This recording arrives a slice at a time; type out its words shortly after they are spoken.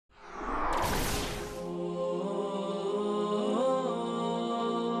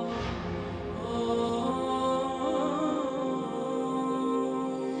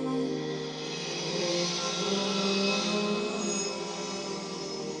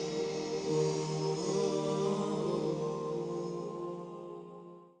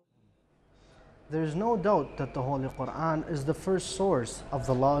There is no doubt that the Holy Quran is the first source of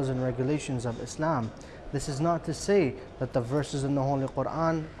the laws and regulations of Islam. This is not to say that the verses in the Holy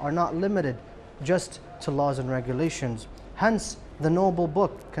Quran are not limited just to laws and regulations. Hence, the noble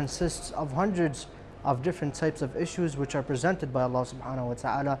book consists of hundreds of different types of issues which are presented by Allah subhanahu wa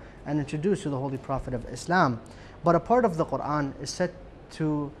ta'ala and introduced to the Holy Prophet of Islam. But a part of the Quran is said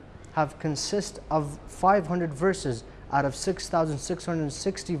to have consist of 500 verses out of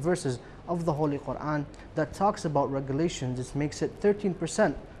 6,660 verses of the Holy Quran that talks about regulations. This makes it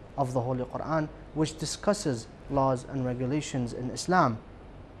 13% of the Holy Quran, which discusses laws and regulations in Islam.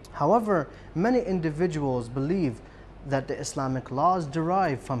 However, many individuals believe that the Islamic laws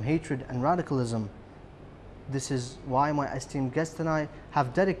derive from hatred and radicalism. This is why my esteemed guest and I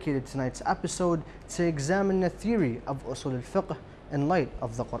have dedicated tonight's episode to examine the theory of Usul Al-Fiqh in light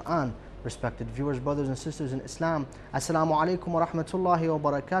of the Quran. Respected viewers, brothers and sisters in Islam, Assalamu alaikum wa rahmatullahi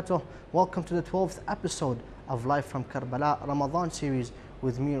wa barakatuh. Welcome to the 12th episode of Live from Karbala Ramadan series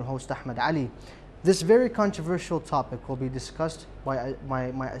with me, your host Ahmed Ali. This very controversial topic will be discussed by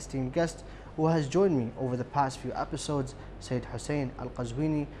my esteemed guest who has joined me over the past few episodes, Sayyid Hossein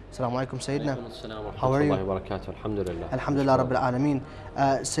Al-Qazwini. Assalamu alaikum, Sayyidina. How are you? Alhamdulillah. Alhamdulillah Rabbil Alameen.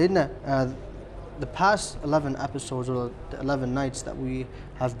 Sayyidina, the past 11 episodes, or the 11 nights that we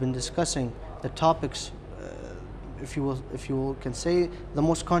have been discussing the topics, if you can say, the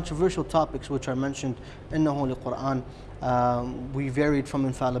most controversial topics which are mentioned in the Holy Quran. We varied from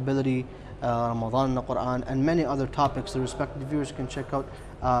infallibility, Ramadan in the Quran, and many other topics. The respected viewers can check out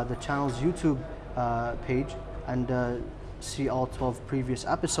the channel's YouTube page and see all 12 previous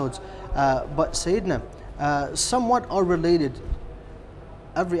episodes. But Sayyidina, somewhat are related.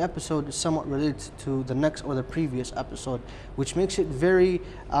 Every episode is somewhat related to the next or the previous episode, which makes it very,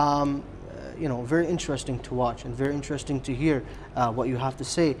 very interesting to watch and very interesting to hear what you have to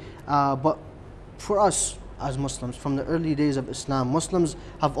say. But for us as Muslims, from the early days of Islam, Muslims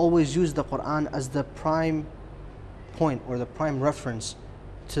have always used the Quran as the prime point or the prime reference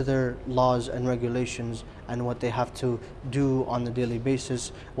to their laws and regulations and what they have to do on the daily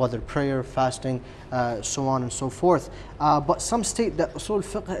basis, whether prayer, fasting, so on and so forth. But some state that Usul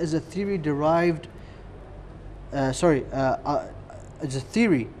Fiqh is a theory derived, is a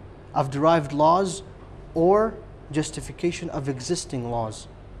theory of derived laws or justification of existing laws.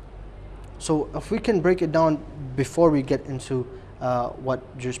 So if we can break it down before we get into what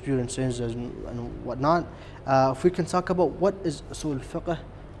jurisprudence is and whatnot, if we can talk about what is Usul Fiqh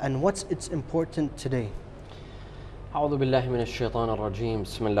and what's its important today. أعوذ بالله من الشيطان الرجيم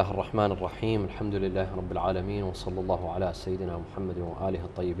بسم الله الرحمن الرحيم الحمد لله رب العالمين وصلى الله على سيدنا محمد وآله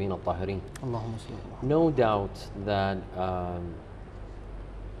الطيبين الطاهرين. اللهم صل على. No doubt that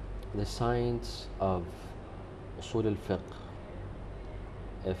the science of Usul al-Fiqh,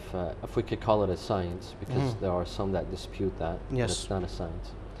 if we could call it a science, because there are some that dispute that, yes, it's not a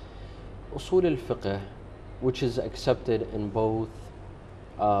science. Usul al-Fiqh, which is accepted in both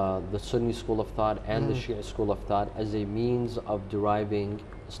the Sunni school of thought and the Shi'ite school of thought as a means of deriving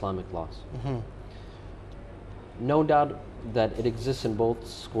Islamic laws. No doubt that it exists in both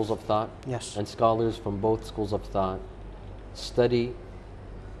schools of thought, yes, and scholars from both schools of thought study,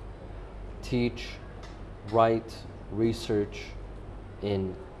 teach, write, research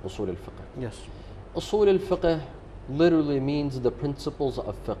in Usul al-Fiqh. Yes. Usul al-Fiqh literally means the principles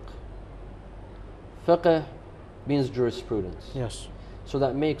of fiqh. Fiqh means jurisprudence. Yes. So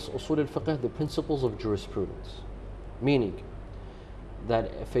that makes Usul al-Fiqh the principles of jurisprudence. Meaning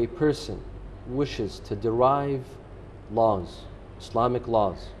that if a person wishes to derive laws, Islamic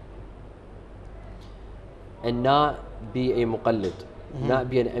laws, and not be a muqallid, not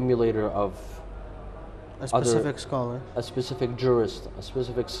be an emulator of a specific scholar, a specific jurist, a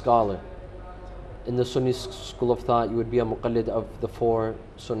specific scholar. In the Sunni school of thought, you would be a muqallid of the four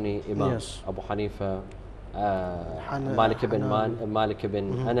Sunni Imams, yes, Abu Hanifa, Malik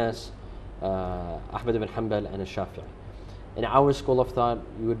ibn Anas, Ahmad ibn Hanbal, and Shafi'i. In our school of thought,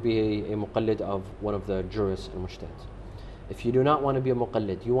 you would be a muqallid of one of the jurists and mujtahids. If you do not want to be a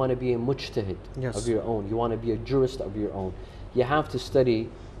muqallid, you want to be a mujtahid, yes, of your own, you want to be a jurist of your own, you have to study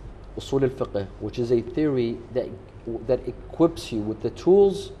Usul al-Fiqh, which is a theory that equips you with the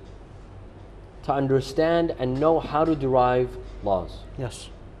tools to understand and know how to derive laws. Yes.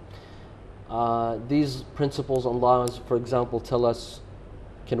 These principles and laws, for example, tell us,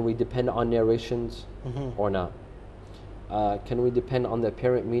 can we depend on narrations or not? Can we depend on the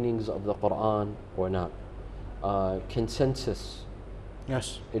apparent meanings of the Quran or not? Consensus,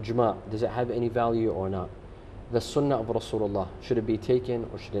 yes, ijma', does it have any value or not? The Sunnah of Rasulullah, should it be taken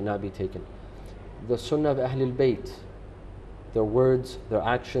or should it not be taken? The Sunnah of Ahlul Bayt, their words, their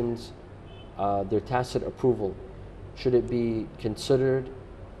actions, their tacit approval, should it be considered?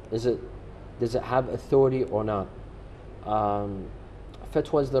 Does it have authority or not?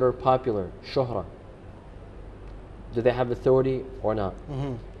 Fatwas that are popular, shuhra, do they have authority or not?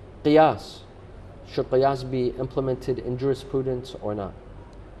 Qiyas, should qiyas be implemented in jurisprudence or not?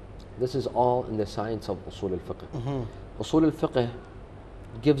 This is all in the science of Usul Al-Fiqh. Usul Al-Fiqh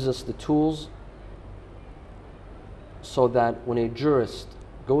gives us the tools so that when a jurist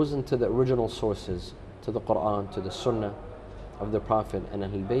goes into the original sources, to the Quran, to the Sunnah of the Prophet and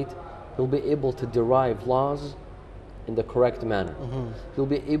Ahlul Bayt, he'll be able to derive laws in the correct manner. He'll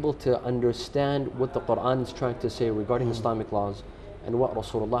be able to understand what the Quran is trying to say regarding Islamic laws and what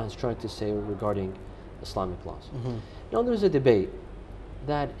Rasulullah is trying to say regarding Islamic laws. Now there's a debate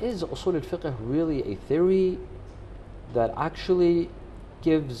that is Usul Al-Fiqh really a theory that actually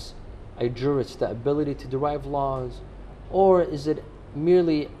gives a jurist the ability to derive laws, or is it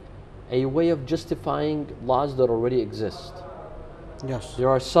merely a way of justifying laws that already exist? Yes. There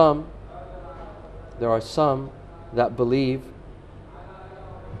are some that believe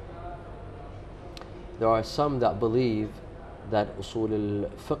that Usul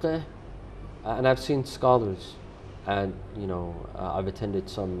Al-Fiqh, and I've seen scholars, and I've attended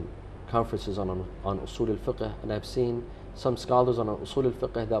some conferences on Usul Al-Fiqh, and I've seen some scholars on Usul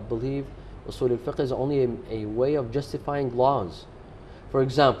Al-Fiqh that believe Usul Al-Fiqh is only a way of justifying laws. For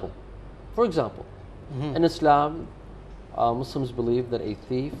example, in Islam, Muslims believe that a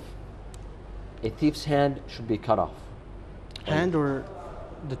thief's hand should be cut off. Hand or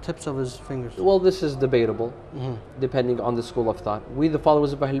the tips of his fingers? Well, this is debatable, depending on the school of thought. We, the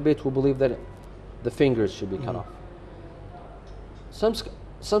followers of Ahlul Bayt, who believe that the fingers should be cut off. Some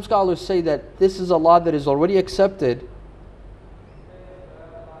scholars say that this is a law that is already accepted.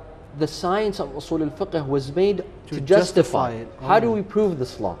 The science of Usul Al-Fiqh was made to justify it. How do we prove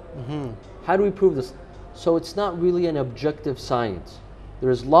this law? How do we prove this? So it's not really an objective science.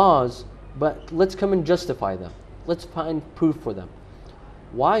 There's laws, but let's come and justify them. Let's find proof for them.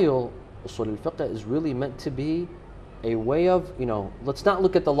 While Usul Al-Fiqh is really meant to be a way of, let's not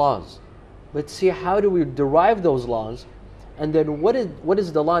look at the laws. Let's see how do we derive those laws, and then what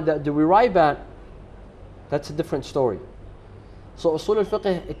is the law that do we arrive at? That's a different story. So Usul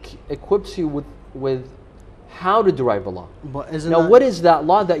Al-Fiqh equips you with how to derive a law. But what is that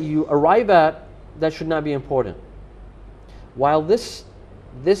law that you arrive at that should not be important? While this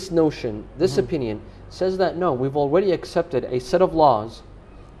notion, this opinion, says that no, we've already accepted a set of laws,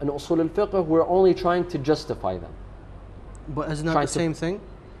 and Usul Al-Fiqh, we're only trying to justify them. But isn't that the same thing?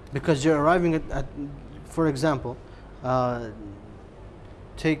 Because you're arriving at for example,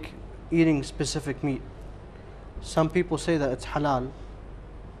 take eating specific meat. Some people say that it's halal,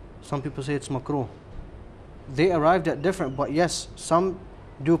 some people say it's makruh. They arrived at different, but yes, some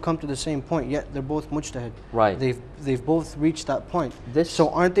do come to the same point, yet they're both mujtahid. Right. They've both reached that point. So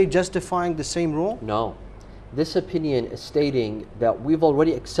aren't they justifying the same rule? No. This opinion is stating that we've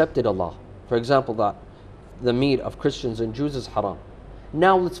already accepted a law. For example, that the meat of Christians and Jews is haram.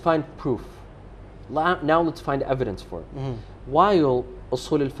 Now let's find proof. Now let's find evidence for it. While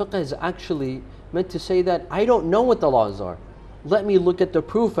Usul Al-Fiqh is actually meant to say that I don't know what the laws are. Let me look at the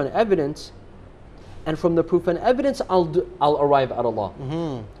proof and evidence, and from the proof and evidence I'll arrive at a law.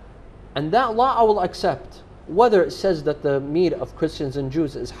 And that law I will accept, whether it says that the meat of Christians and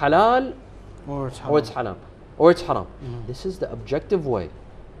Jews is halal or it's haram. This is the objective way.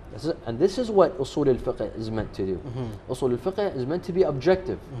 And this is what Usul Al-Fiqh is meant to do. Usul Al-Fiqh is meant to be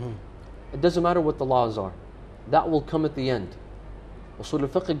objective. It doesn't matter what the laws are. That will come at the end. Usul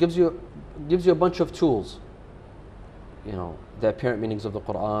Al-Fiqh gives you a bunch of tools. The apparent meanings of the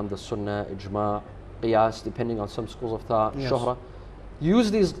Quran, the Sunnah, Ijma', Qiyas, depending on some schools of thought, Shuhra.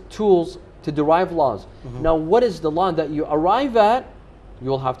 Use these tools to derive laws. Now, what is the law that you arrive at?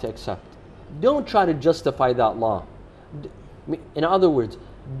 You'll have to accept. Don't try to justify that law. In other words,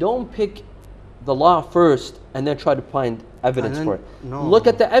 don't pick the law first and then try to find evidence for it. No. Look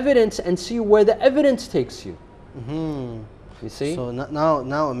at the evidence and see where the evidence takes you. You see? So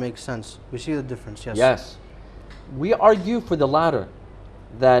now it makes sense. We see the difference, yes. Yes. We argue for the latter,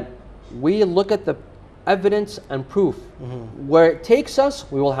 that we look at the evidence and proof. Where it takes us,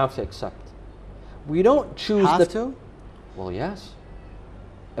 we will have to accept. We don't choose to? Well, yes.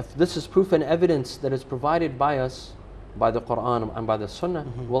 If this is proof and evidence that is provided by us, by the Quran and by the Sunnah,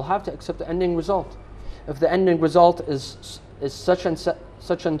 we'll have to accept the ending result. If the ending result is such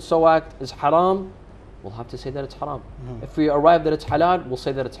and so act is haram, we'll have to say that it's haram. If we arrive that it's halal, we'll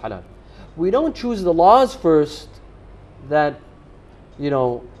say that it's halal. We don't choose the laws first that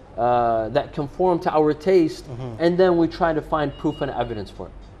that conform to our taste, and then we try to find proof and evidence for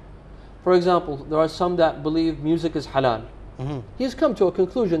it. For example, there are some that believe music is halal. He's come to a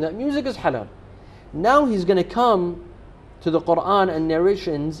conclusion that music is halal. Now he's going to come to the Quran and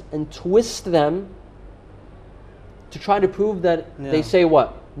narrations and twist them to try to prove that they say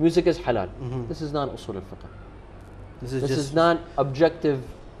what? Music is halal. This is not usul al-fiqh. This is not objective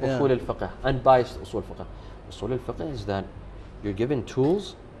usul al-fiqh, unbiased usul al-fiqh. Usul al-fiqh is that you're given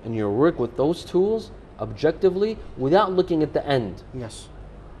tools and you work with those tools objectively without looking at the end. Yes.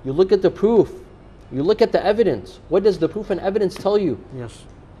 You look at the proof. You look at the evidence. What does the proof and evidence tell you? Yes.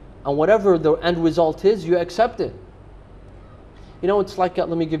 And whatever the end result is, you accept it. You know, it's like, let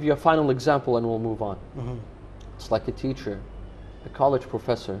me give you a final example and we'll move on. It's like a teacher, a college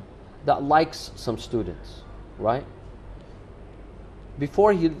professor that likes some students, right?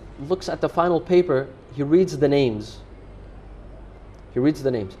 Before he looks at the final paper, he reads the names. He reads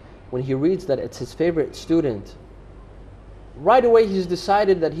the names. When he reads that it's his favorite student, right away he's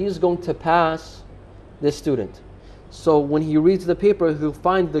decided that he's going to pass this student. So when he reads the paper, he'll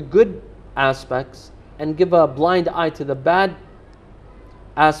find the good aspects and give a blind eye to the bad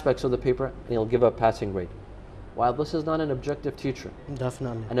aspects of the paper, and he'll give a passing grade. While this is not an objective teacher.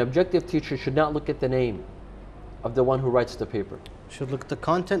 Definitely. An objective teacher should not look at the name of the one who writes the paper. Should look at the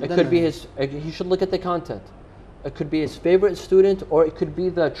content. It could be he should look at the content. It could be his favorite student, or it could be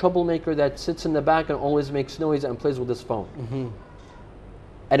the troublemaker that sits in the back and always makes noise and plays with his phone.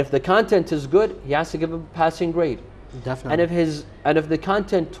 And if the content is good, he has to give a passing grade. Definitely. And if the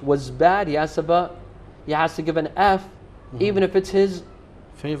content was bad, he has to give an F, even if it's his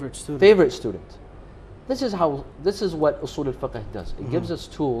favorite student. This is what usul al-fiqh does. It gives us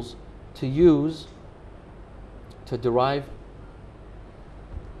tools to use to derive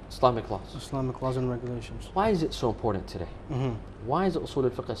Islamic laws. Islamic laws and regulations. Why is it so important today? Why is usul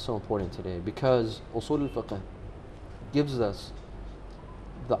al-fiqh so important today? Because usul al-fiqh gives us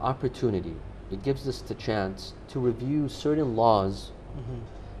the opportunity, it gives us the chance to review certain laws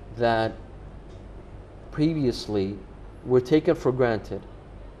that previously were taken for granted.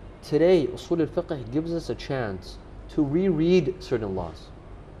 Today, usul al-fiqh gives us a chance to reread certain laws.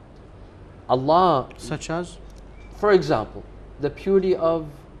 Allah, such as? For example, the purity of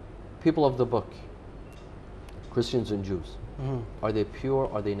people of the book, Christians and Jews. Are they pure?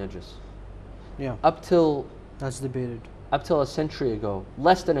 Are they najis? Yeah. That's debated. Up till a century ago,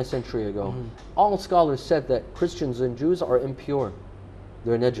 less than a century ago, all scholars said that Christians and Jews are impure.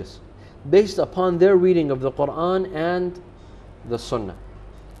 They're najis, based upon their reading of the Quran and the Sunnah.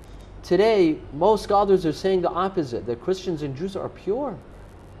 Today, most scholars are saying the opposite, that Christians and Jews are pure.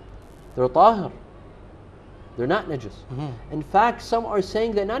 They're tahir. They're not najis. In fact, some are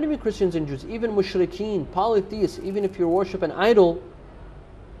saying that not even Christians and Jews, even mushrikeen, polytheists, even if you worship an idol,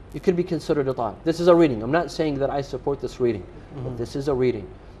 you could be considered a tahir. This is a reading. I'm not saying that I support this reading, but this is a reading.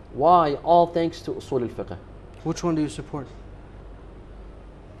 Why? All thanks to usul al-fiqh. Which one do you support?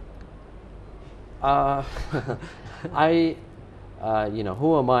 Who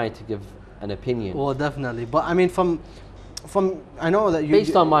am I to give an opinion? Well, definitely. But I mean, from I know that you...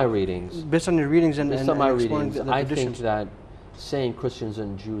 Based on my readings. Based on your readings and based on my readings, the I think that saying Christians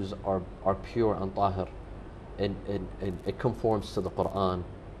and Jews are pure and tahir, it conforms to the Quran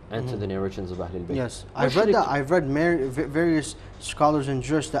and to the narrations of Ahlul Bayt. Yes, I've read that. I've read various scholars and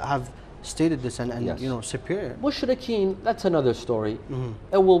jurists that have stated this and yes. Superior. Mushrikeen, that's another story.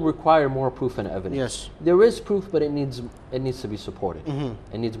 It will require more proof and evidence. Yes. There is proof, but it needs to be supported.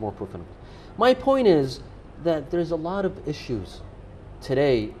 It needs more proof and evidence. My point is that there's a lot of issues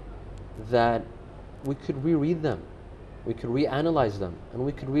today that we could reread them, we could reanalyze them, and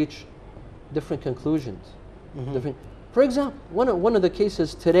we could reach different conclusions. For example, one of the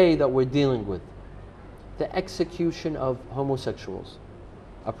cases today that we're dealing with, the execution of homosexuals,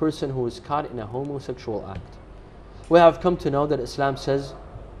 a person who is caught in a homosexual act. We have come to know that Islam says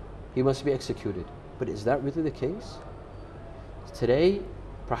he must be executed. But is that really the case? Today,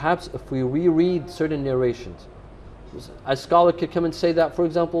 perhaps if we reread certain narrations, a scholar could come and say that, for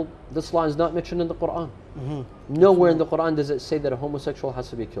example, this law is not mentioned in the Quran. Nowhere in the Quran does it say that a homosexual has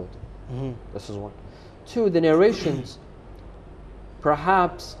to be killed. This is one. Two, the narrations,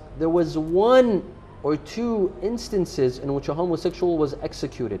 perhaps there was one or two instances in which a homosexual was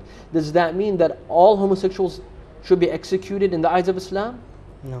executed. Does that mean that all homosexuals should be executed in the eyes of Islam?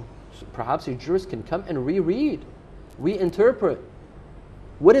 No. So perhaps a jurist can come and reread, reinterpret.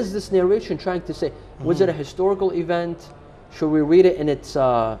 What is this narration trying to say? Was it a historical event? Should we read it in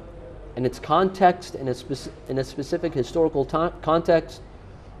its context, in a specific historical context,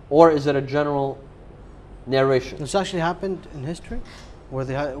 or is it a general narration? This actually happened in history, where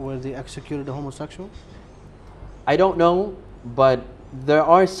they executed a homosexual. I don't know, but There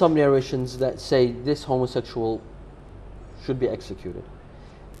are some narrations that say this homosexual should be executed.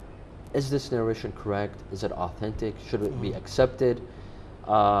 Is this narration correct? Is it authentic? Should it be accepted?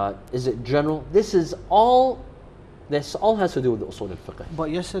 Is it general? This all has to do with the usul al-fiqh.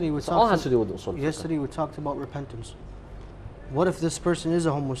 But yesterday we all has to do with the usul al-fiqh. Yesterday we talked about repentance. What if this person is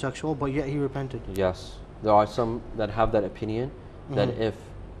a homosexual, but yet he repented? Yes, there are some that have that opinion, that if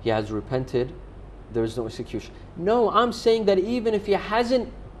he has repented, there is no execution. No, I'm saying that even if he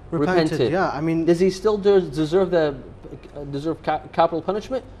hasn't repented, yeah, I mean, does he still deserve capital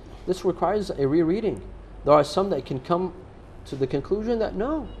punishment? This requires a rereading. There are some that can come to the conclusion that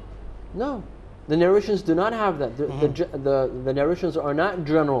no. The narrations do not have that. The narrations are not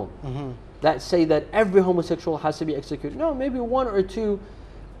general, that say that every homosexual has to be executed. No, maybe one or two,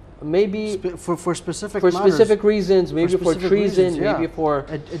 maybe for specific reasons, maybe for treason, maybe for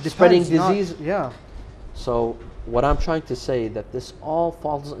spreading disease. So what I'm trying to say, that this all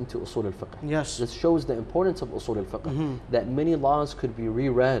falls into usul al-fiqh. Yes. This shows the importance of usul al-fiqh, that many laws could be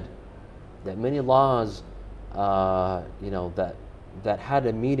reread, that many laws, that had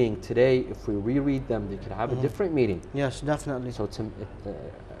a meaning today, if we reread them, they could have a different meaning. Yes, definitely. So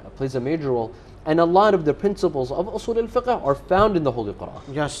it plays a major role. And a lot of the principles of usul al-fiqh are found in the Holy Quran.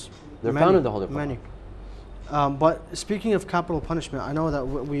 Yes. They're found in the Holy Quran. Many. But speaking of capital punishment, I know that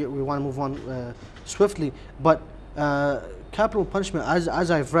we want to move on swiftly, but capital punishment,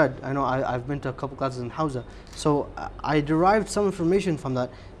 as I've read, I know I've been to a couple classes in Hausa, so I derived some information from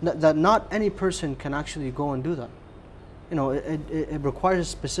that not any person can actually go and do that. It requires a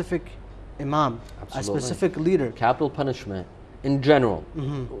specific imam, a specific leader. Capital punishment, in general,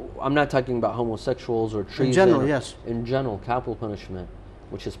 I'm not talking about homosexuals or treason. In general, yes. In general, capital punishment,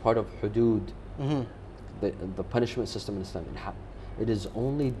 which is part of hudud, the punishment system in Islam, it is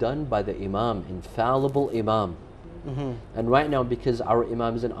only done by the imam, infallible imam. And right now, because our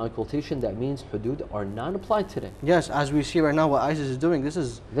imam is in occultation, that means hudud are not applied today. Yes, as we see right now what ISIS is doing, this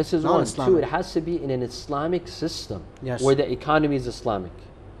is one. Two, it has to be in an Islamic system, where the economy is Islamic,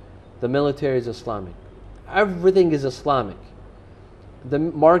 the military is Islamic, everything is Islamic, the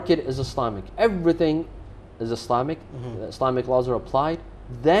market is Islamic, everything is Islamic, the Islamic laws are applied.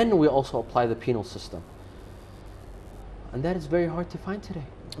 Then we also apply the penal system. And that is very hard to find today.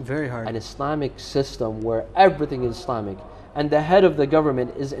 Very hard. An Islamic system where everything is Islamic and the head of the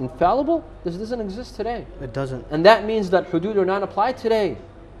government is infallible, this doesn't exist today. It doesn't. And that means that hudud are not applied today.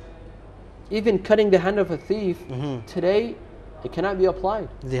 Even cutting the hand of a thief, today, it cannot be applied.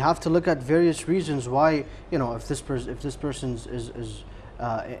 They have to look at various reasons why, if this person is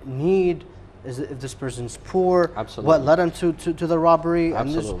in need, if this person's poor, what led him to the robbery.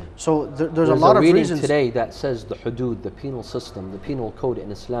 Absolutely. And so there's a lot of reasons today that says the hudud, the penal system, the penal code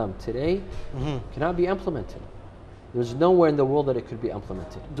in Islam today cannot be implemented. There's nowhere in the world that it could be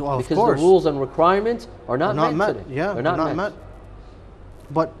implemented. Because the rules and requirements are not met today. Yeah, they're not met.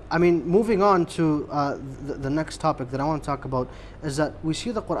 But I mean, moving on to the next topic that I want to talk about is that we see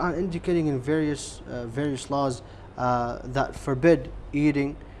the Quran indicating in various laws that forbid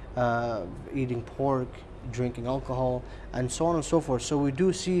eating pork, drinking alcohol, and so on and so forth. So we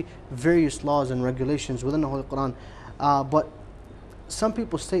do see various laws and regulations within the Holy Quran. But some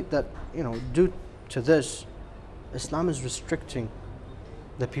people state that, due to this, Islam is restricting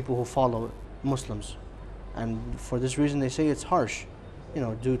the people who follow it, Muslims. And for this reason they say it's harsh,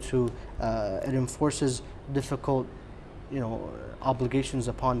 due to it enforces difficult, obligations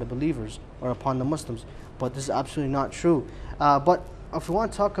upon the believers or upon the Muslims. But this is absolutely not true. But if we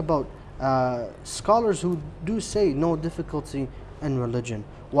want to talk about scholars who do say no difficulty in religion,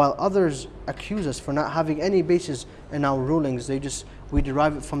 while others accuse us for not having any basis in our rulings, we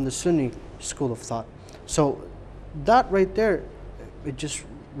derive it from the Sunni school of thought. So that right there, it just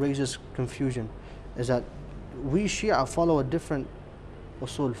raises confusion, is that we Shia follow a different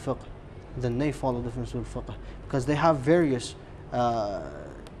usul al-fiqh than they follow different usul al-fiqh, because they have various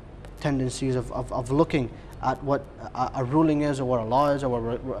tendencies of looking at what a ruling is, or what a law is,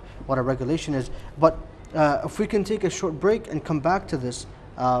 or what a regulation is. But if we can take a short break and come back to this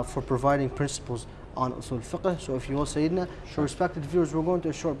for providing principles on usul al-fiqh. So if you will, Sayyidina, so respected viewers, we're going to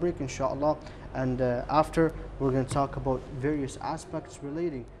a short break, inshallah, and after we're going to talk about various aspects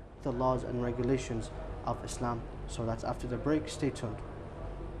relating to the laws and regulations of Islam. So that's after the break. Stay tuned.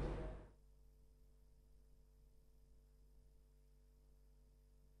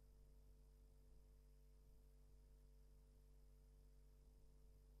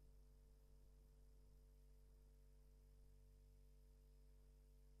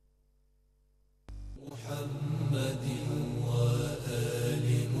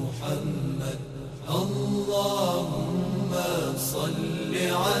 اللهم صل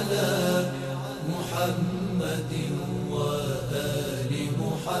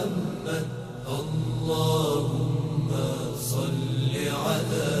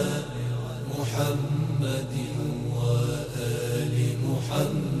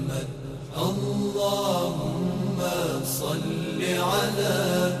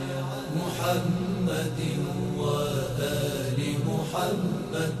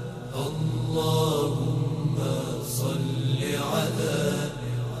محمد اللهم صل على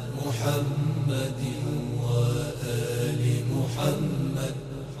محمد وآل محمد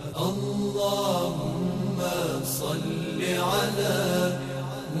اللهم صل على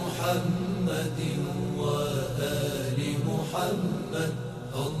محمد وآل محمد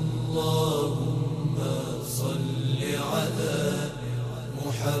اللهم صل على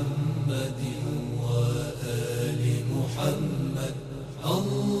محمد وآل محمد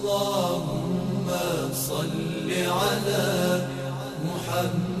اللهم صل على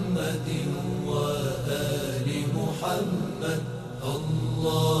محمد وآل محمد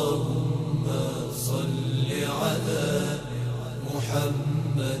اللهم صل على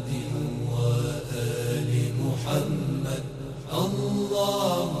محمد وآل محمد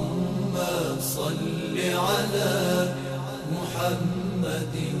اللهم صل على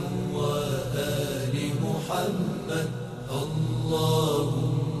محمد وآل محمد اللهم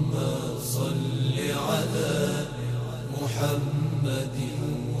صل على محمد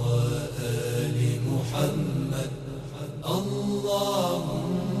وآل محمد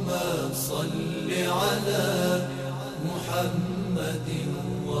اللهم صل على محمد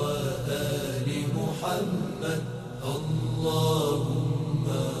وآل محمد اللهم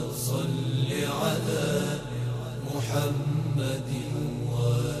صل على محمد وآل محمد اللهم صل على محمد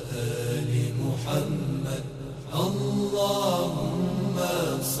وآل محمد اللهم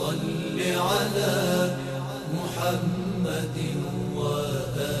صل على محمد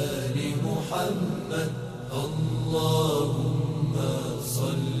وآل محمد اللهم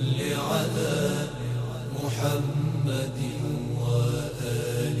صل على محمد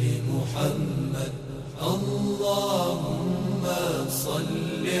وآل محمد اللهم صل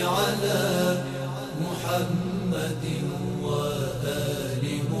على محمد وآل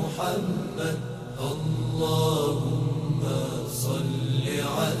محمد اللهم صل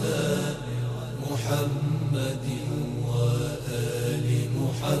على محمد وآل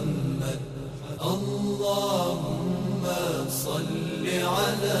محمد اللهم صل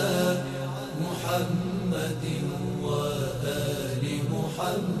على محمد وآل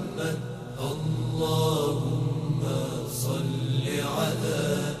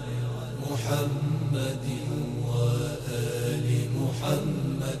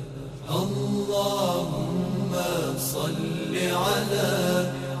محمد اللهم صل على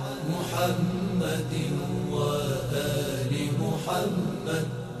محمد وآل محمد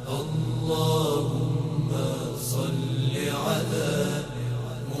اللهم صل على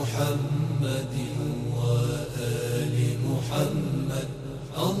محمد وآل محمد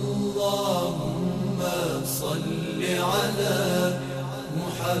اللهم صل على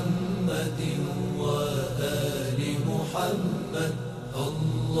محمد وآل محمد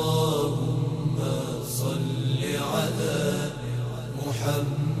اللهم صل على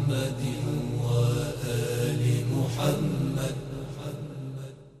محمد وآل محمد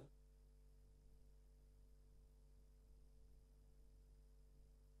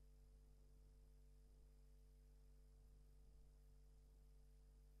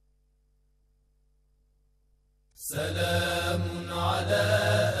سلام على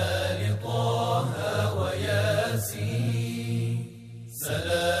آل طه وياسين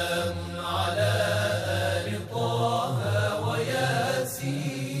سلام على آل طه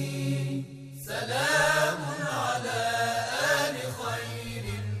وياسين سلام على آل خير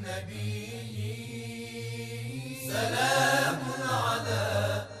النبيين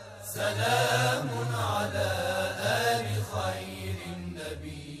سلام على آل خير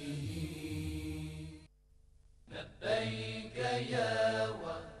النبيين لبيك يا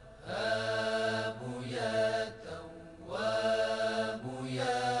وهاب يا تواب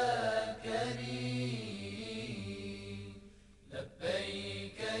يا كريم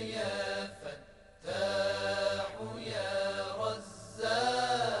لبيك يا فتاح يا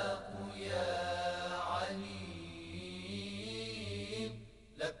رزاق يا عليم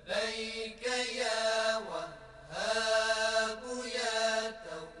لبيك يا وهاب يا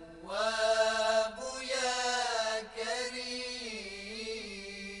تواب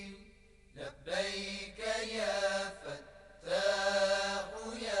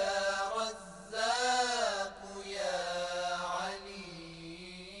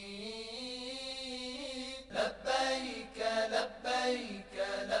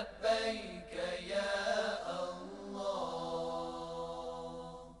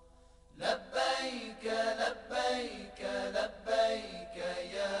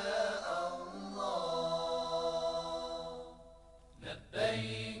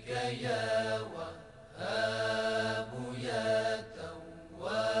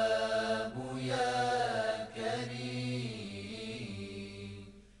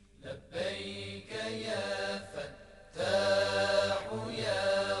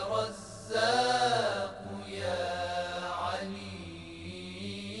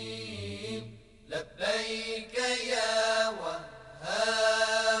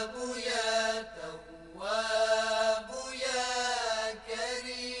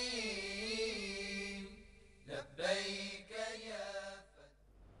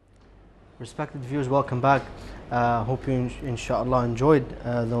Respected viewers, welcome back. Hope you inshallah enjoyed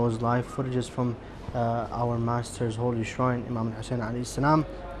those live footages from our master's holy shrine, Imam Hussein alayhi salam.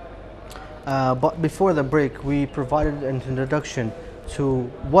 But before the break, we provided an introduction to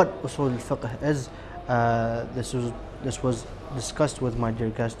what Usul Al-Fiqh is. This was discussed with my dear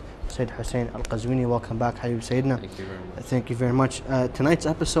guest, Sayyid Hossein Al-Qazwini. Welcome back, Habib Sayyidina. Thank you very much. Thank you very much. Tonight's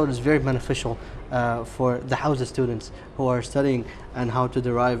episode is very beneficial for the Hawza students who are studying and how to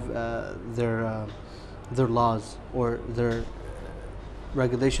derive their laws or their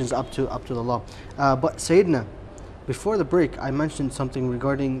regulations up to the law. But Sayyidina, before the break, I mentioned something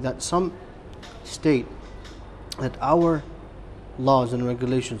regarding that some state that our laws and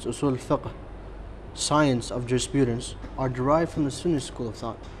regulations, Usul Al-Fiqh, science of jurisprudence, are derived from the Sunni school of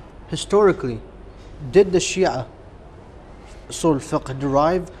thought. Historically, did the Shia Usul Al-Fiqh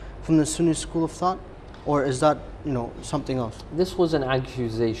derive from the Sunni school of thought, or is that something else? This was an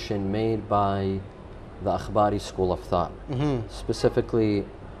accusation made by the Akhbari school of thought, specifically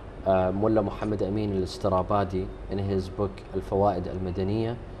Mullah Muhammad Amin al-Istirabadi in his book Al-Fawaid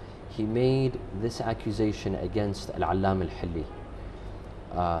al-Madaniyah. He made this accusation against Al-Allam al-Hilli.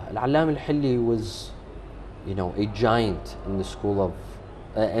 Al-Allam al-Hilli was, a giant in the school of,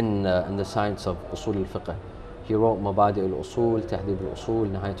 in the science of Usul al-Fiqh. He wrote Mabadi al-Usul, Tahdib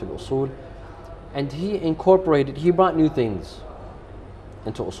al-Usul, Nihayat al-Usul, and he brought new things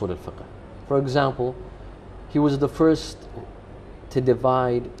into Usul al-Fiqh. For example, he was the first to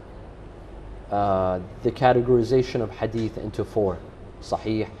divide the categorization of hadith into four: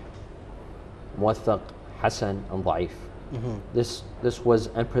 Sahih, Muwathaq, Hasan, and Da'if. This was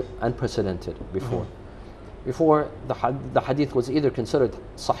unprecedented before. Before, the hadith was either considered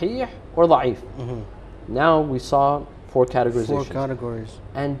Sahih or Da'if. Now we saw four categorizations. Four categories.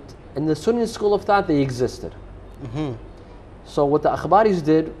 And in the Sunni school of thought, they existed. So what the Akhbaris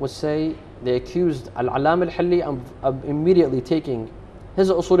did was say, they accused Al-Allam al-Hilli of immediately taking his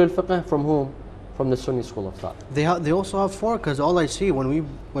Usul al-Fiqh from whom? From the Sunni school of thought. They also have four, because all I see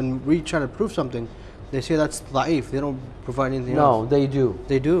when we try to prove something, they say that's da'if. They don't provide anything else. No, they do.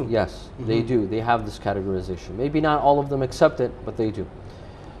 They do? Yes, they do. They have this categorization. Maybe not all of them accept it, but they do.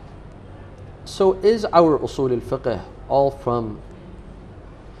 So is our Usul al-Fiqh all from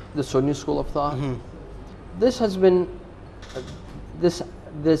the Sunni school of thought? This has been,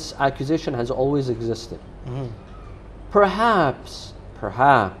 this accusation has always existed. Perhaps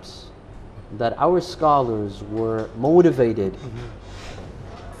that our scholars were motivated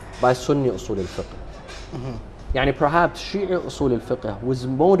by Sunni Usul al-Fiqh. Yani perhaps Shi'ite Usul Al-Fiqh was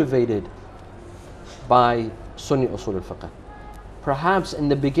motivated by Sunni Usul Al-Fiqh. Perhaps in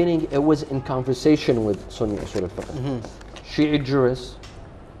the beginning it was in conversation with Sunni Usul Al-Fiqh. Shi'ite jurists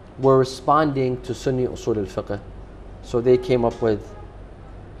were responding to Sunni Usul Al-Fiqh, so they came up with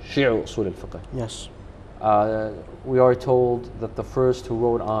Shi'ite Usul Al-Fiqh. Yes. We are told that the first who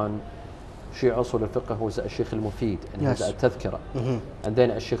wrote on Shi'ite Usul Al-Fiqh was Al-Shaykh Al-Mufid in his Al-Tadhkira, and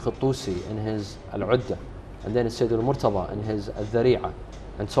then Al-Shaykh Al-Tusi in his Al-Udda, and then Sayyid Al-Murtada in his Al-Dhari'a,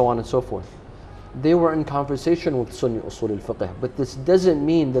 and so on and so forth. They were in conversation with Sunni Usul Al-Fiqh, but this doesn't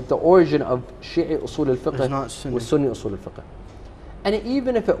mean that the origin of Shi'ite Usul Al-Fiqh was Sunni Usul Al-Fiqh. And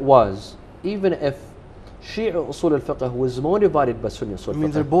even if it was, even if Shi'ite Usul Al-Fiqh was motivated by Sunni Usul Al-Fiqh, I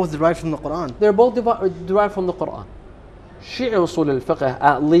mean, they're both derived from the Quran. They're both derived from the Quran. Shi'ite Usul Al-Fiqh,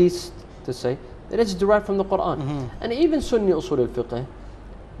 at least to say that it's derived from the Quran. And even Sunni Usul Al-Fiqh,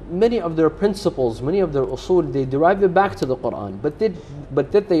 many of their principles, many of their usul, they derive it back to the Quran. But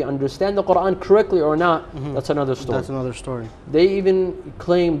did they understand the Quran correctly or not? That's another story. That's another story. They even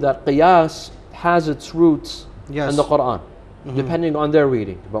claim that qiyas has its roots in the Quran, depending on their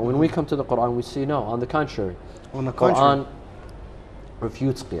reading. But when we come to the Quran, we see no, on the contrary. On the contrary. Quran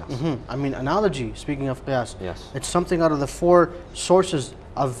refutes qiyas. I mean, analogy, speaking of qiyas, Yes. it's something out of the four sources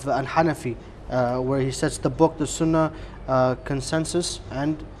of Al-Hanafi, where he sets the book, the Sunnah, consensus,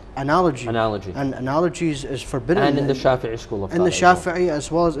 and analogy. And analogies is forbidden. And in the Shafi'i school of thought. In the Shafi'i as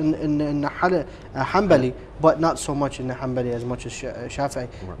well as in Hanbali, but not so much in the Hanbali as much as Shafi'i.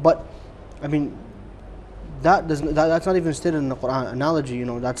 But, I mean, that's not even stated in the Quran. Analogy,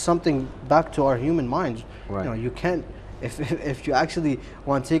 that's something back to our human minds. Right. You can't, if you actually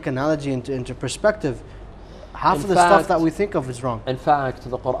want to take analogy into perspective, half of the stuff that we think of is wrong. In fact,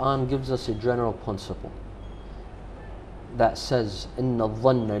 the Quran gives us a general principle that says, إِنَّ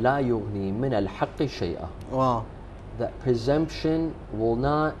الظَّنَّ لَا يُغْنِي مِنَ الْحَقِّ شَيْئًا. Wow. That presumption will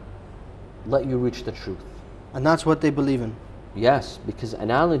not let you reach the truth. And that's what they believe in. Yes, because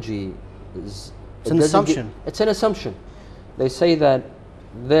analogy is... It's an assumption. It's an assumption. They say that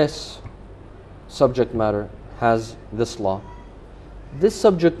this subject matter has this law, this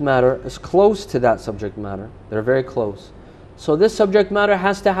subject matter is close to that subject matter. They're very close. So this subject matter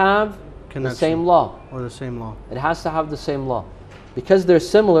has to have the same law. Or the same law. It has to have the same law. Because they're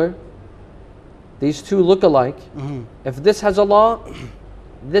similar, these two look alike. If this has a law,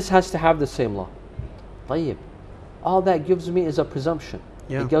 this has to have the same law. طيب. All that gives me is a presumption.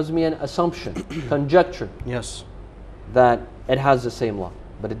 Yeah. It gives me an assumption, conjecture, Yes. that it has the same law.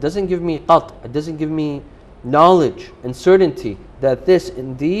 But it doesn't give me qat', it doesn't give me knowledge and certainty that this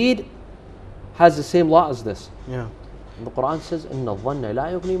indeed has the same law as this. Yeah. And the Quran says, إِنَّ الظَّنَّ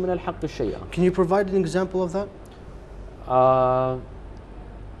لَا يُغْنِي مِنَ الْحَقِّ شَيْئًا. Can you provide an example of that?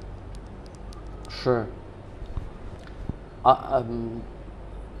 Sure.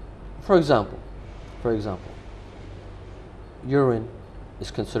 For example, urine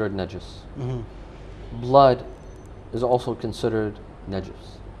is considered najis. Blood is also considered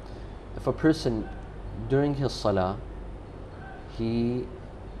najis. If a person during his salah, he,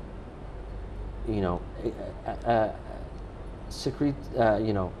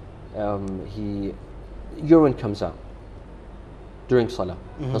 urine comes out during salah.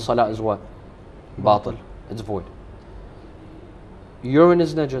 The salah is what? Batil. It's void. Urine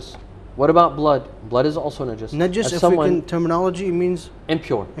is najis. What about blood? Blood is also najis. Najis, if we can terminology, it means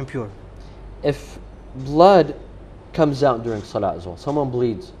impure. impure. If blood comes out during salah as well, someone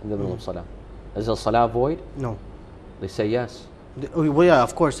bleeds in the middle of salah, is the salah void? No. They say yes. Well, yeah,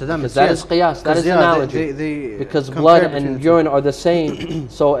 of course, to them Because it's that is qiyas, that is analogy. They because compare blood between and the two. urine are the same.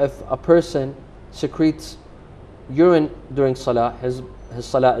 So if a person secretes urine during salah, his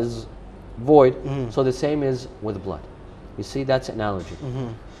salah is void. So the same is with blood. You see, that's analogy.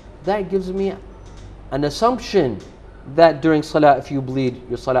 That gives me an assumption that during salah, if you bleed,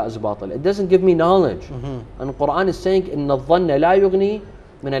 your salah is batil. It doesn't give me knowledge. And the Quran is saying, إِنَّ الظَّنَّ لَا يُغْنِي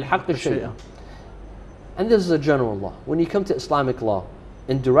مِنَ الْحَقِّ شَيْئًا. And this is a general law. When you come to Islamic law,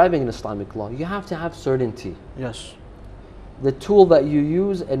 in deriving an Islamic law, you have to have certainty. Yes. The tool that you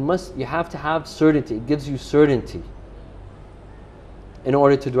use, you have to have certainty. It gives you certainty in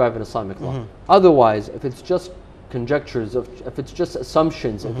order to derive an Islamic law. Otherwise, if it's just conjectures, if it's just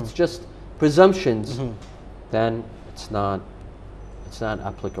assumptions, if it's just presumptions, then it's not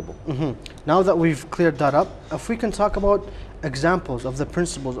applicable. Now that we've cleared that up, if we can talk about examples of the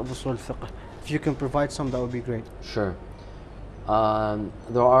principles of Usul Al-Fiqh, if you can provide some, that would be great. Sure.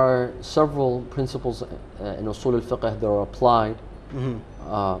 There are several principles in Usul Al-Fiqh that are applied.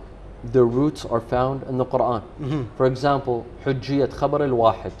 Their roots are found in the Quran. For example, Hujjiyat Khabar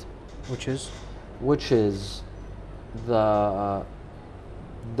Al-Wahid, which is the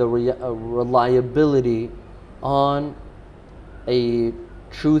reliability on a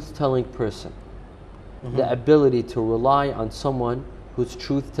truth-telling person. The ability to rely on someone who's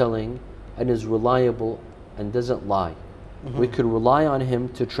truth-telling and is reliable and doesn't lie. We could rely on him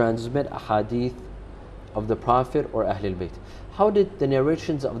to transmit a hadith of the Prophet or Ahlul Bayt. How did the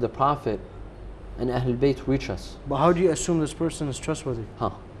narrations of the Prophet and Ahlul Bayt reach us? But how do you assume this person is trustworthy?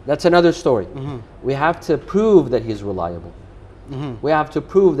 That's another story. We have to prove that he's reliable. We have to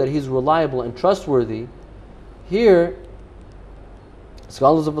prove that he's reliable and trustworthy. Here,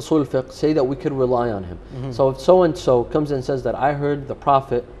 scholars of Usul Fiqh say that we could rely on him. So if so-and-so comes and says that I heard the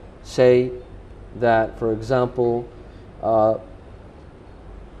Prophet say that, for example, Salatul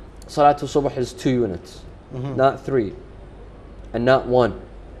Subh is 2 units, not 3, and not 1.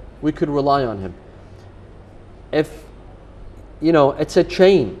 We could rely on him. If, it's a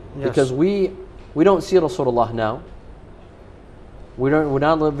chain, because we don't see Rasulullah now. We're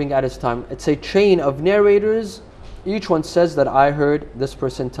not living at his time. It's a chain of narrators. Each one says that I heard this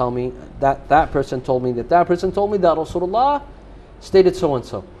person tell me, that person told me, that person told me that Rasulullah stated so and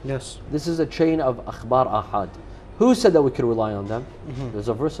so. Yes. This is a chain of akhbar ahad. Who said that we could rely on them? There's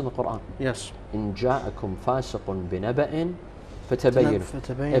a verse in the Quran. Yes. إِن جَاءَكُمْ فَاسِقٌ بِنَبَأٍ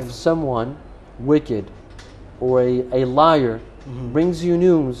فَتَبَيَّنُوا. If someone wicked or a liar brings you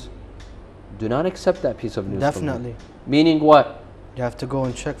news, do not accept that piece of news. Definitely. Meaning what? You have to go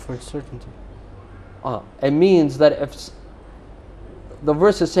and check for certainty. It means that if the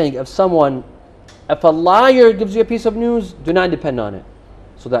verse is saying, if a liar gives you a piece of news, do not depend on it.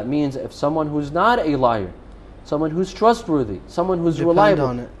 So that means if someone who's not a liar, someone who's trustworthy, someone who's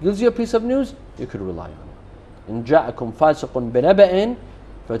reliable, gives you a piece of news, you could rely on it. إن جاءكم فاسق بنبأ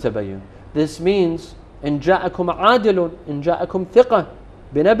فتبين. This means إن جاءكم عادل إن جاءكم ثقة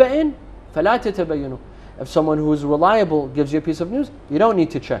بنبأ فلا تتبينوا. If someone who's reliable gives you a piece of news, you don't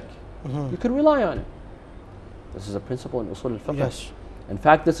need to check. You could rely on it. This is a principle in Usul Al-Fiqh. Yes. In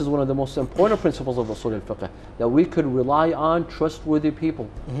fact, this is one of the most important principles of Usul Al-Fiqh, that we could rely on trustworthy people,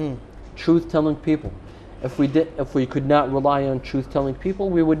 truth-telling people. if we could not rely on truth-telling people,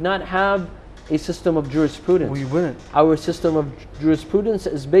 we would not have a system of jurisprudence. We wouldn't. Our system of jurisprudence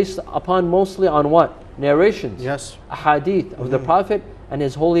is based upon mostly on what? Narrations. Yes. Ahadith of the Prophet and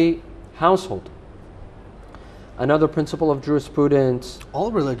his holy household. Another principle of jurisprudence.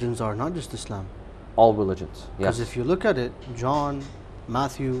 All religions are, not just Islam. All religions. Because Yes. if you look at it, John,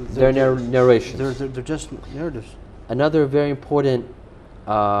 Matthew, They're narrations. they're just narratives. Another very important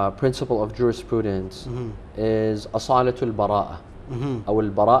principle of jurisprudence is asalatul bara'a, or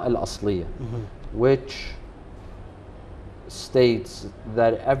al-bara'a al-asliya, which states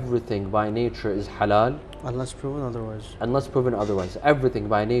that everything by nature is halal Unless proven otherwise. unless proven otherwise. Everything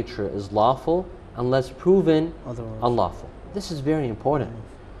by nature is lawful unless proven Otherwise. unlawful. This is very important.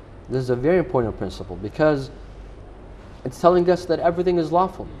 This is a very important principle because it's telling us that everything is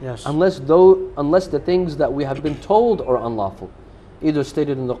lawful. Yes. Unless the things that we have been told are unlawful, either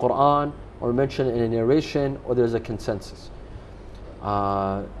stated in the Quran or mentioned in a narration, or there's a consensus.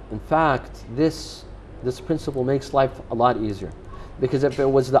 In fact, this principle makes life a lot easier, because if it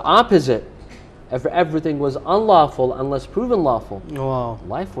was the opposite, if everything was unlawful unless proven lawful, Wow.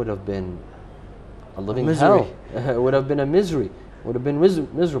 life would have been a living Misery. hell. It would have been a misery. It would have been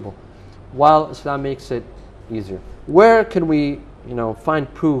miserable. While Islam makes it easier. Where can we,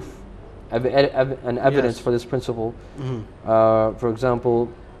 find proof and evidence Yes. for this principle? For example,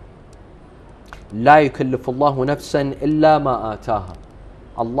 لا يكلف الله نفسا إلا ما آتاها.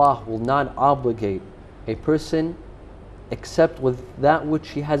 Allah will not obligate a person except with that which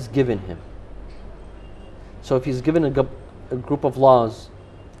He has given him. So if He's given a group of laws,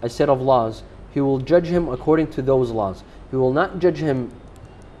 a set of laws, He will judge him according to those laws. He will not judge him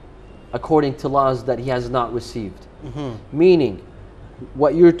according to laws that he has not received. Meaning,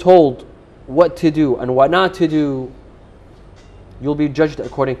 what you're told what to do and what not to do, you'll be judged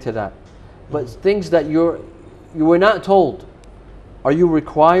according to that. But things that you were not told, are you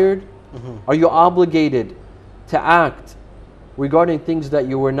required? Are you obligated to act regarding things that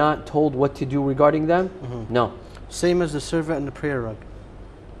you were not told what to do regarding them? No, Same as the servant and the prayer rug,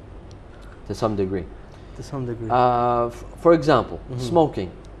 to some degree. to some degree. For example,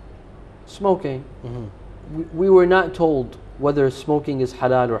 smoking. Smoking. We were not told whether smoking is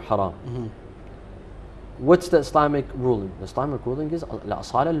halal or haram. What's the Islamic ruling? The Islamic ruling is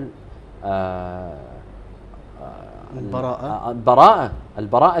al-asala البراءة.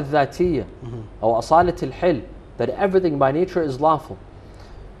 البراءة الذاتية أو أصالة الحل, that everything by nature is lawful.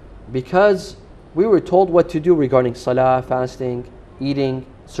 Because we were told what to do regarding salah, fasting, eating,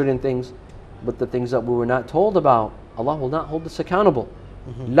 certain things, but the things that we were not told about, Allah will not hold us accountable.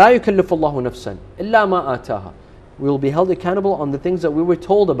 لا يكلف الله نفسا إلا ما آتاها. We will be held accountable on the things that we were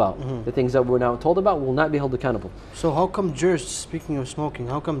told about. The things that we were not told about will not be held accountable. So how come jurists, speaking of smoking,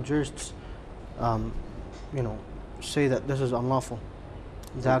 how come jurists, say that this is unlawful?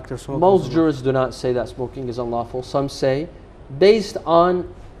 The act of smoking. Most jurists do not say that smoking is unlawful. Some say, based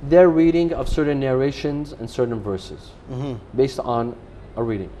on their reading of certain narrations and certain verses, based on a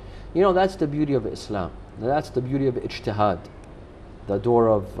reading. That's the beauty of Islam. That's the beauty of ijtihad, the door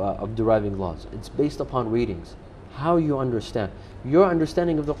of deriving laws. It's based upon readings. How you understand. Your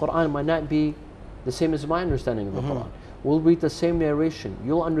understanding of the Quran might not be the same as my understanding of the Quran. We'll read the same narration.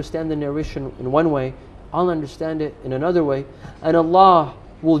 You'll understand the narration in one way, I'll understand it in another way, and Allah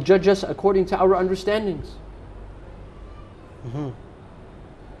will judge us according to our understandings.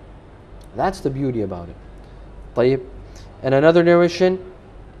 That's the beauty about it. طيب. In another narration,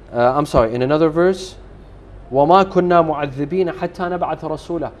 in another verse, وَمَا كُنَّا مُعَذِّبِينَ حَتَّى نَبْعَثَ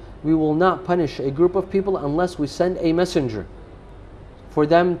رَسُولًا. We will not punish a group of people unless we send a messenger for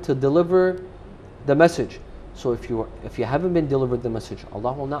them to deliver the message. So if you haven't been delivered the message,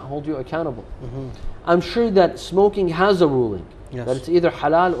 Allah will not hold you accountable. I'm sure that smoking has a ruling, Yes. that it's either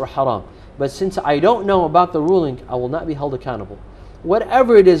halal or haram. But since I don't know about the ruling, I will not be held accountable.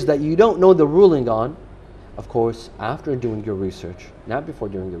 Whatever it is that you don't know the ruling on, of course, after doing your research, not before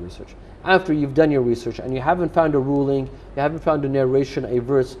doing the research, after you've done your research and you haven't found a ruling, you haven't found a narration, a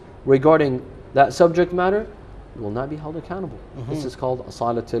verse regarding that subject matter, you will not be held accountable. This is called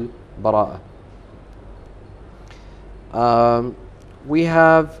asalatul bara'a. We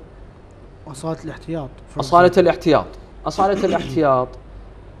have أصالة الاحتياط. أصالة الاحتياط. أصالة الاحتياط,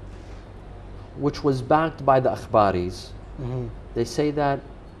 which was backed by the akhbaris. They say that,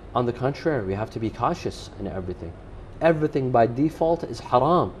 on the contrary, we have to be cautious in everything. Everything by default is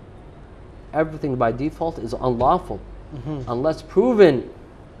haram. Everything by default is unlawful, unless proven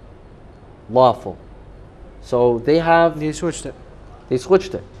lawful. So they switched it.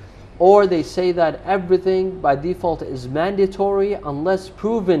 switched it. Or they say that everything by default is mandatory unless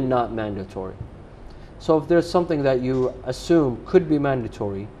proven not mandatory. So if there's something that you assume could be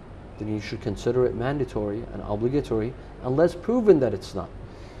mandatory, then you should consider it mandatory and obligatory unless proven that it's not.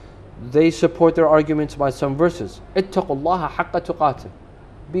 They support their arguments by some verses. اتقوا الله حق تقاته.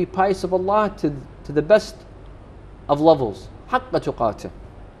 Be pious of Allah to the best of levels. حق تقاته.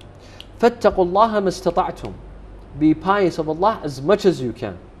 فاتقوا الله ما استطعتم. Be pious of Allah as much as you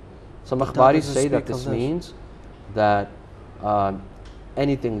can. Some akhbaris say that this means that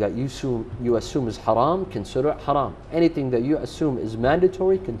anything that you assume is haram, consider it haram. Anything that you assume is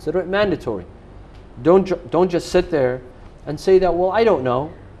mandatory, consider it mandatory. Don't just sit there and say that, well, I don't know.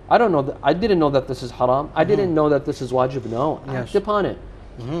 I don't know. I didn't know that this is haram. I didn't know that this is wajib. No, act upon it.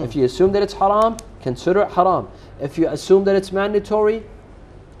 If you assume that it's haram, consider it haram. If you assume that it's mandatory,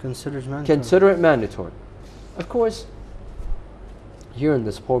 consider it mandatory. Of course, here in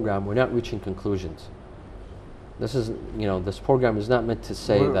this program, we're not reaching conclusions. This is, this program is not meant to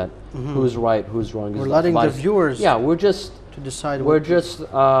say that who's right, who's wrong. We're letting the viewers we're just to decide. We're just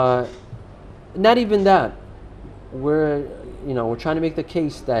not even that. We're trying to make the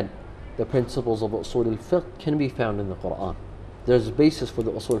case that the principles of Usul Al-Fiqh can be found in the Quran. There's a basis for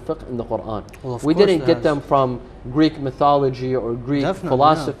the Usul Al-Fiqh in the Quran. Well, we didn't get them from Greek mythology or Greek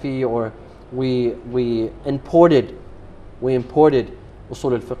philosophy, or we imported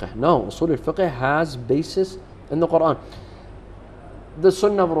Usul Al-Fiqh. No, Usul Al-Fiqh has basis in the Quran. The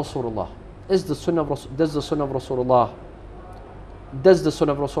Sunnah of Rasulullah. Does the Sunnah of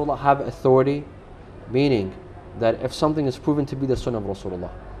Rasulullah have authority? Meaning that if something is proven to be the Sunnah of Rasulullah,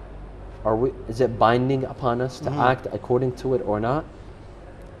 is it binding upon us to act according to it or not?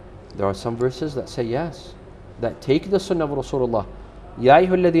 There are some verses that say yes, that take the Sunnah of Rasulullah. Ya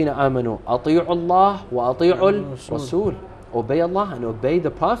ayyuhalladhina amanu ati'u Allah wa ati'u al-Rasul. Obey Allah and obey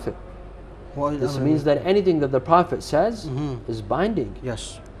the Prophet. This means that anything that the Prophet says is binding.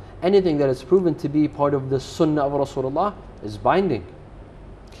 Yes. Anything that is proven to be part of the Sunnah of Rasulullah is binding.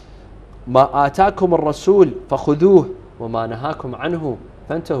 ما آتاكم الرسول فخذوه وما نهاكم عنه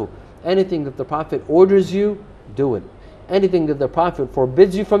فانتهوا. Anything that the Prophet orders you, do it. Anything that the Prophet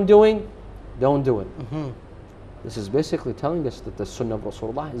forbids you from doing, don't do it. This is basically telling us that the Sunnah of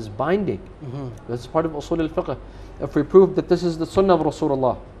Rasulullah is binding. This is part of Usul Al-Fiqh. If we prove that this is the Sunnah of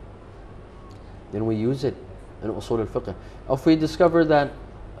Rasulullah, then we use it in Usul Al-Fiqh. If we discover that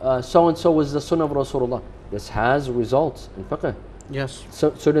so-and-so was the Sunnah of Rasulullah, this has results in fiqh. Yes.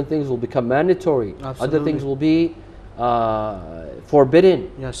 So certain things will become mandatory. Absolutely. Other things will be forbidden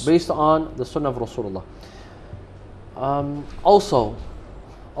based on the Sunnah of Rasulullah. Also,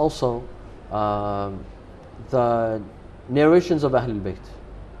 the narrations of Ahlul Bayt,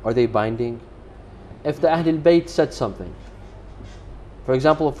 are they binding? If the Ahlul Bayt said something, for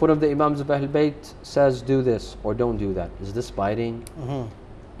example, if one of the Imams of Ahlul Bayt says do this or don't do that, is this binding?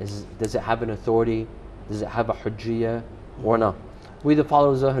 Does it have an authority? Does it have a hujjiyah or not? We, the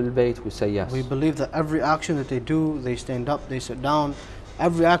followers of Ahlul Bayt, we say yes. We believe that every action that they do, they stand up, they sit down.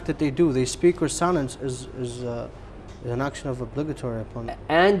 Every act that they do, they speak or silence, is an action of obligatory upon them.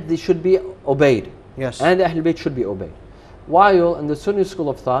 And they should be obeyed. Yes. And the Ahlul Bayt should be obeyed. While in the Sunni school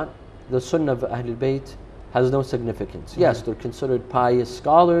of thought, the Sunnah of Ahlul Bayt has no significance. Yes, they're considered pious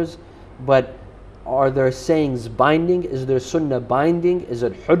scholars, but are their sayings binding? Is their Sunnah binding? Is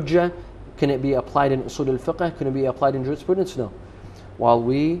it hujjah? Can it be applied in Usul Al-Fiqh? Can it be applied in jurisprudence? No. While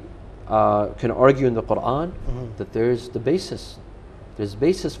we can argue in the Quran that there's the basis. There's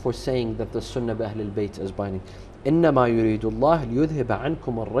basis for saying that the Sunnah of Ahlul Bayt is binding. إنما يريد الله ليذهب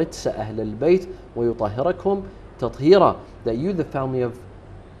عنكم الرجس أهل البيت ويطهركم تطهيرا. That you, the family of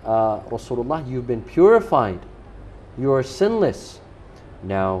Rasulullah, you've been purified. You are sinless.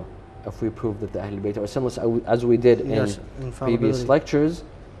 Now, if we prove that the Ahlul Bayt are sinless, as we did in previous lectures,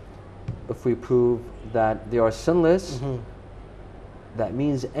 if we prove that they are sinless, that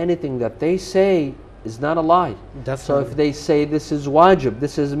means anything that they say is not a lie. Definitely. So if they say this is wajib,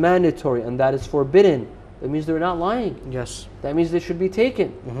 this is mandatory, and that is forbidden, that means they're not lying. Yes. That means they should be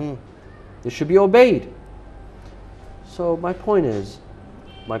taken. They should be obeyed. So my point is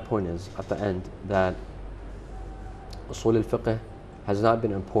at the end that Usul Al-Fiqh has not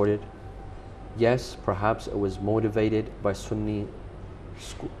been imported. Yes, perhaps it was motivated by Sunni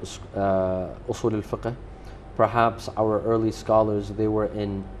Usul Al-Fiqh. Perhaps our early scholars, they were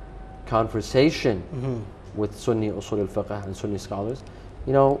in conversation with Sunni Usul Al-Fiqh and Sunni scholars.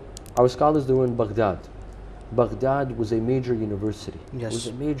 You know, our scholars, they were in Baghdad. Baghdad was a major university. Yes. It was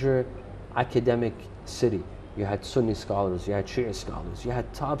a major academic city. You had Sunni scholars, you had Shi'ite scholars, you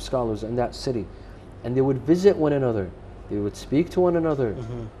had top scholars in that city. And they would visit one another. They would speak to one another.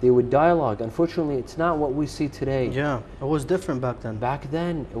 They would dialogue. Unfortunately, it's not what we see today. Yeah, it was different back then. Back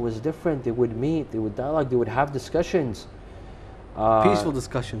then, it was different. They would meet, they would dialogue, they would have discussions. Peaceful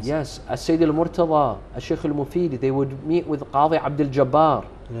discussions. Yes, As-Sayyid Al-Murtada, Al-Shaykh Al-Mufid, they would meet with Qadi Abdul Jabbar,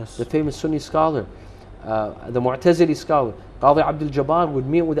 Yes. the famous Sunni scholar, the Mu'tazili scholar. Qadi Abdul Jabbar would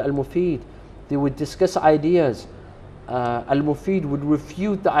meet with Al-Mufid. They would discuss ideas. Al-Mufid would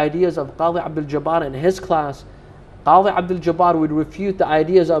refute the ideas of Qadi Abdul Jabbar in his class. Qadi Abdul Jabbar would refute the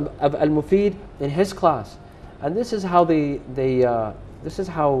ideas of Al-Mufid in his class. And this is how this is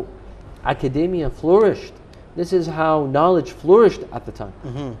how academia flourished. This is how knowledge flourished at the time.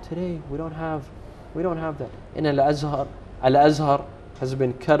 Today we don't have that. In Al-Azhar, Al-Azhar has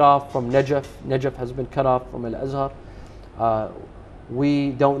been cut off from Najaf. Najaf has been cut off from Al-Azhar.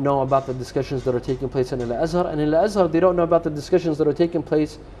 We don't know about the discussions that are taking place in Al-Azhar, and in Al-Azhar they don't know about the discussions that are taking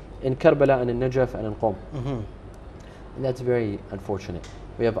place in Karbala and in Najaf and in Qom. And that's very unfortunate.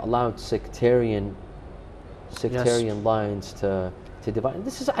 We have allowed sectarian lines to divide. And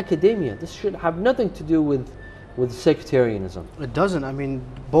this is academia. This should have nothing to do with sectarianism. It doesn't. I mean,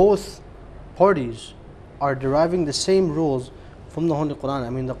 both parties are deriving the same rules from the Holy Quran. I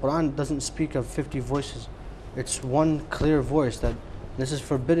mean, the Quran doesn't speak of 50 voices. It's one clear voice that this is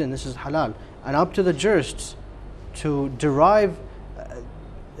forbidden, this is halal. And up to the jurists to derive,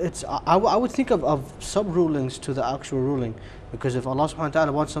 I would think of sub-rulings to the actual ruling. Because if Allah subhanahu wa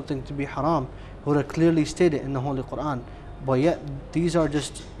ta'ala wants something to be haram, He would have clearly stated in the Holy Quran. But yet, these are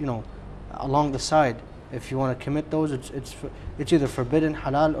just, along the side. If you want to commit those, it's either forbidden,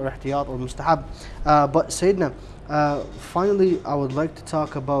 halal, or ihtiyat, or mustahab. But Sayyidina, finally, I would like to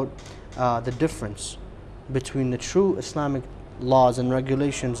talk about the difference between the true Islamic laws and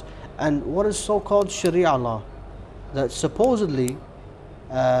regulations and what is so-called Sharia law, that supposedly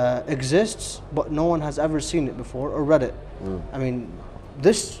exists, but no one has ever seen it before or read it. I mean,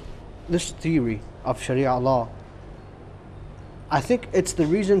 this theory of Sharia law, I think it's the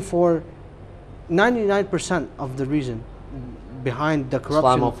reason for 99% of the reason behind the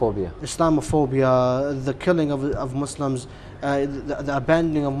corruption, Islamophobia, the killing of Muslims, the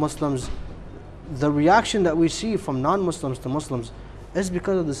abandoning of Muslims. The reaction that we see from non-Muslims to Muslims is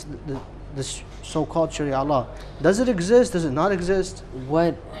because of this so-called Sharia law. Does it exist? Does it not exist?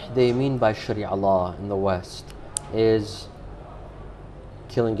 What they mean by Sharia law in the West is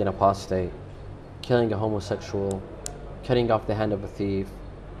killing an apostate, killing a homosexual, cutting off the hand of a thief,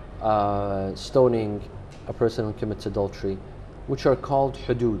 stoning a person who commits adultery, which are called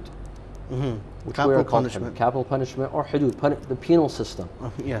hudud. Which Capital punishment. Capital punishment or hudud, the penal system.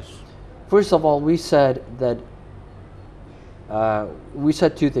 Yes. First of all, we said that we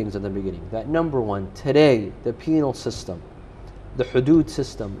said two things in the beginning. That number one, today the penal system, the hudud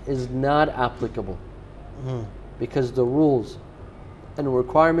system, is not applicable because the rules and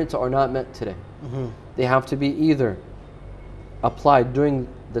requirements are not met today. They have to be either applied during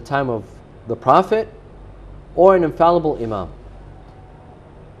the time of the Prophet or an infallible Imam.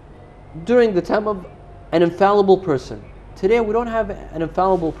 During the time of an infallible person. Today we don't have an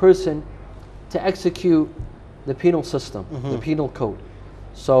infallible person to execute the penal system, the penal code.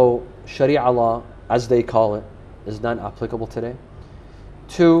 So Sharia law, as they call it, is not applicable today.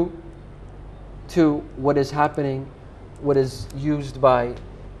 Two, what is happening, what is used by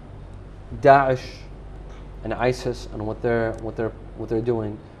Daesh and ISIS and what they're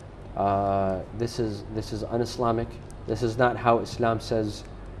doing, this is un-Islamic. This is not how Islam says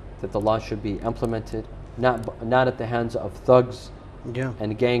that the law should be implemented. Not at the hands of thugs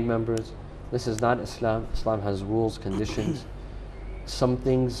and gang members. This is not Islam. Islam has rules, conditions. Some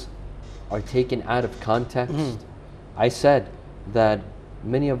things are taken out of context. I said that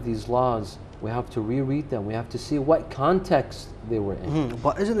many of these laws, we have to reread them. We have to see what context they were in.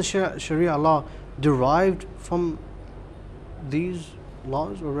 But isn't the Sharia law derived from these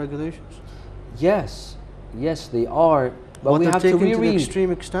laws or regulations? Yes, they are. But we have to reread. To the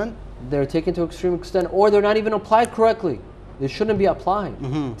extreme extent? They're taken to extreme extent, or they're not even applied correctly. They shouldn't be applied.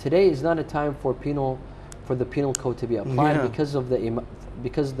 Today is not a time for the penal code to be applied because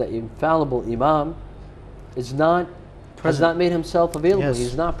the infallible Imam has not made himself available.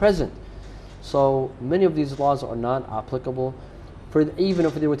 He's not present. So many of these laws are not applicable. Even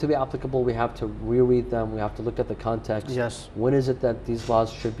if they were to be applicable, we have to reread them. We have to look at the context. When is it that these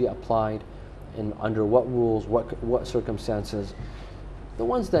laws should be applied, and under what rules, what circumstances? The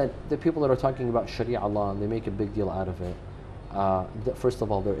ones the people that are talking about Sharia law, they make a big deal out of it. First of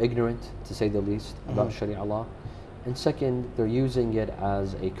all, they're ignorant, to say the least, about Sharia law. And second, they're using it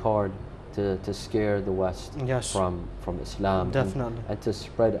as a card to scare the West from Islam. Definitely. And to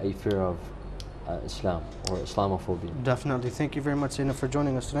spread a fear of Islam or Islamophobia. Definitely. Thank you very much, Sayyidina, for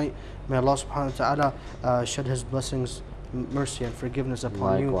joining us tonight. May Allah subhanahu wa ta'ala shed His blessings, mercy and forgiveness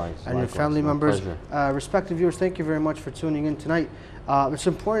upon you and your family members. Respected viewers, thank you very much for tuning in tonight. It's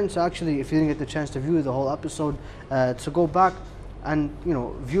important to actually, if you didn't get the chance to view the whole episode, to go back and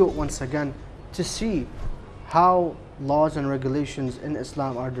view it once again to see how laws and regulations in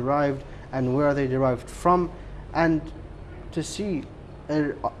Islam are derived and where are they derived from, and to see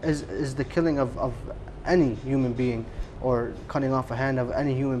is the killing of any human being or cutting off a hand of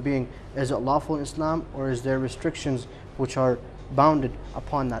any human being, is it lawful in Islam, or is there restrictions which are bounded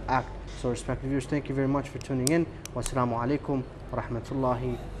upon that act? So respected viewers, thank you very much for tuning in. Wassalamu alaikum wa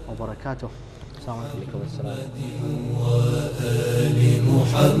rahmatullahi wa barakatuh.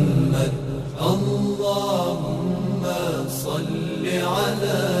 اللهم صل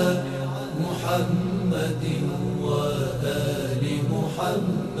على محمد وآل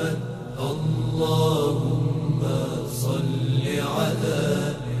محمد اللهم صل على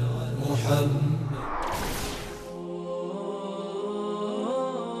محمد